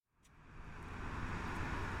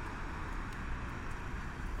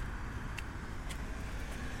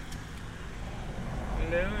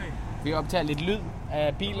laver I? Vi optager lidt lyd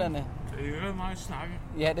af bilerne. I hører mig snakke.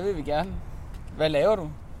 Ja, det vil vi gerne. Hvad laver du?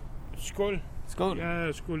 Skål. Skål. Jeg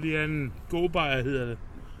skulle lige have en god bajer, hedder det.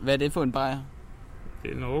 Hvad er det for en bajer?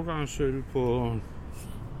 Det er en årgangsøl på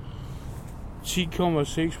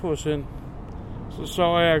 10,6%. Så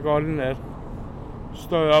sover jeg godt en nat. Så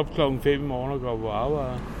står jeg op klokken 5 i morgen og går på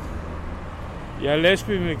arbejde. Jeg er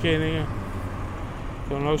lastbilmekaniker.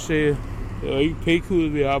 Kan du nok se, det er jo ikke pikhud,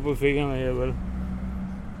 vi har på fingrene her, vel?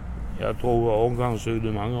 Jeg har drukket årgangsøl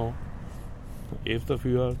i mange år. Efter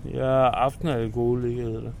fyret. Jeg er aftenalkoholiker,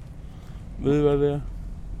 hedder det. Ved du, hvad det er?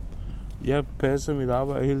 Jeg passer mit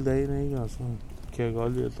arbejde hele dagen, ikke? Og så kan jeg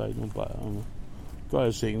godt lide at drikke nogle bajer. Og går jeg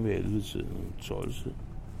i seng ved 11-tiden og 12-tiden.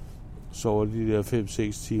 Sover de der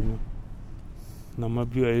 5-6 timer. Når man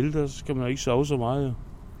bliver ældre, så skal man ikke sove så meget, jo.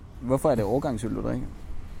 Hvorfor er det årgangsøl, du drikker?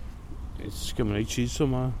 Så skal man ikke tisse så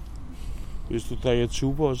meget. Hvis du drikker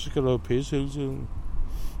tuber, så skal du have pisse hele tiden.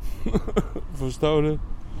 Forstår du det?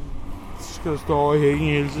 Så skal du stå over i hækken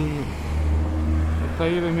hele tiden. Og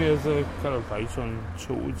drikker det mere, så kan du drikke sådan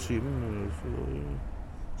 2 i timen.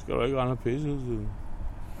 Så skal du ikke rende og pisse hele tiden.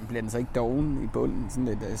 Bliver den så ikke doven i bunden? Sådan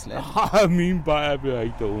lidt slat? Min bajer bliver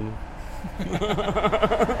ikke doven.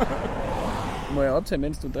 Må jeg optage,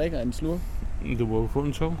 mens du drikker en slurk? Du må få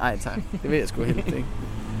en tog. Nej, tak. Det vil jeg sgu helst ikke.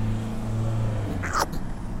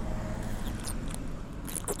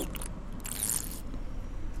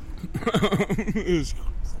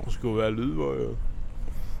 Det skulle være lydvøj, jo.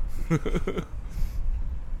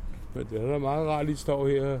 Men det er da meget rart, at I står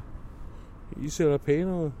her. I sætter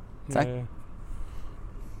pæne ud. Tak.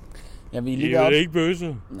 Ja, vi er lige I er ikke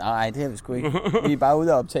bøse? Nej, det er vi sgu ikke. Vi er bare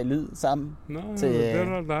ude og optage lyd sammen. Nå, det er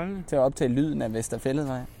da dejligt. Til at optage lyden af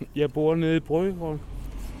Vesterfælledvej. Jeg bor nede i Bryggergården.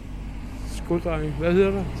 Skuldreng. Hvad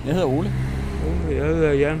hedder du? Jeg hedder Ole. Jeg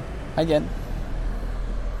hedder Jan. Hej Jan.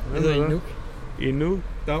 Jeg hedder Inuk. Inuk?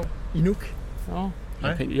 Dag. Inuk.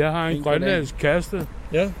 Ja. Jeg har en grønlandsk kæreste.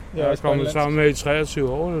 Ja, jeg er kommet sammen med i 23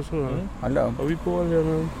 år eller sådan noget. Hold da op. Og vi bor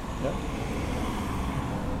hernede. Ja.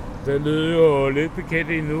 Det lyder jo lidt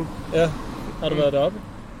bekendt endnu. Ja. Har du været deroppe?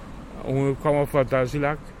 Hun kommer fra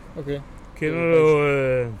Darsilak. Okay. Kender du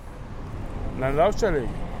lydoptagelse?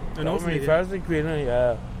 Det var min første kvinde.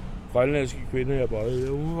 Jeg er grønlandske kvinde, jeg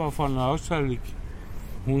bøjede. Hun var fra lydoptagelse.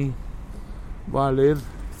 Hun var lidt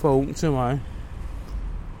for ung til mig,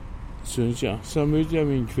 synes jeg. Så mødte jeg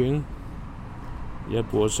min kvinde. Jeg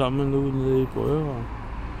bor sammen nu nede i Bryggergården.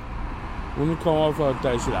 Hun kommer fra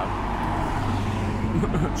Darsilak.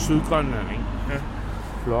 Sydgrønland, ikke? Ja.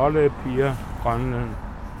 Flotte piger, Grønland.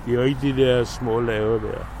 De er jo ikke de der små lave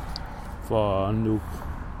der. For nu.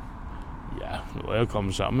 Ja, nu er jeg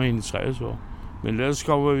kommet sammen med hende i 30 år. Men ellers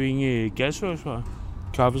kommer vi ind i gasværksvej.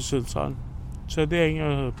 Kaffecentralen. Så det er ikke,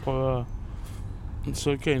 jeg prøver.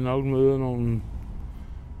 Så kan I nok møde nogen.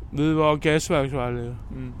 Ved hvor gasværksvej ligger.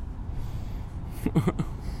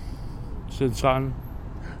 Centralen.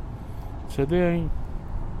 Så det er ikke.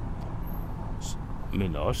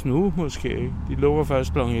 Men også nu måske ikke. De lukker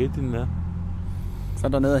først kl. 1 i den der. Så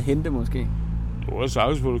er der noget at hente måske. Du har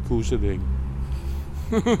sagtens fået kusse det, ikke?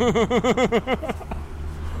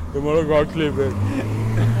 Det må du godt klippe.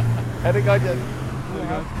 Er det godt, Jan? Det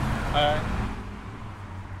er godt. Hej.